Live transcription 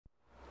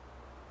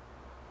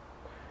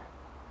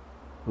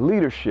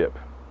Leadership.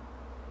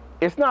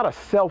 It's not a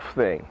self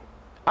thing.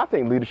 I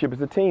think leadership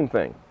is a team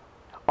thing.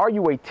 Are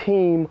you a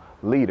team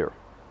leader?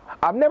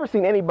 I've never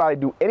seen anybody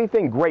do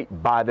anything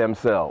great by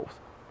themselves.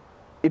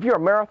 If you're a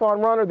marathon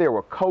runner, there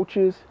were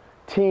coaches,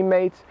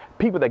 teammates,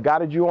 people that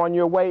guided you on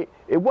your way.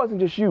 It wasn't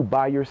just you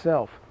by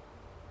yourself.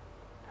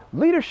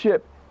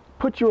 Leadership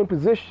puts you in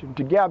position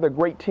to gather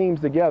great teams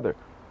together.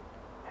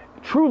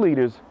 True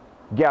leaders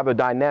gather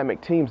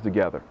dynamic teams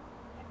together.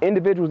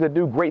 Individuals that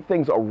do great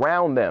things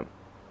around them.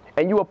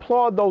 And you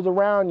applaud those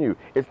around you.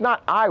 It's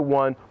not I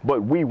won,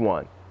 but we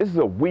won. This is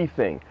a we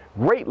thing.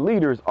 Great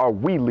leaders are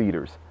we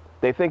leaders.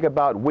 They think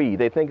about we,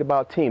 they think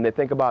about team, they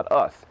think about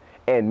us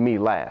and me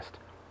last.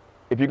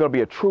 If you're going to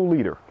be a true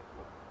leader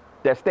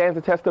that stands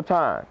the test of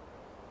time,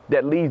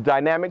 that leads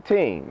dynamic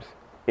teams,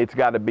 it's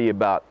got to be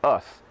about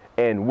us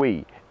and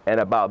we and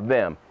about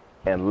them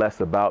and less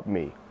about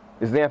me.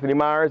 This is Anthony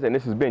Myers, and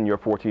this has been your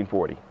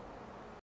 1440.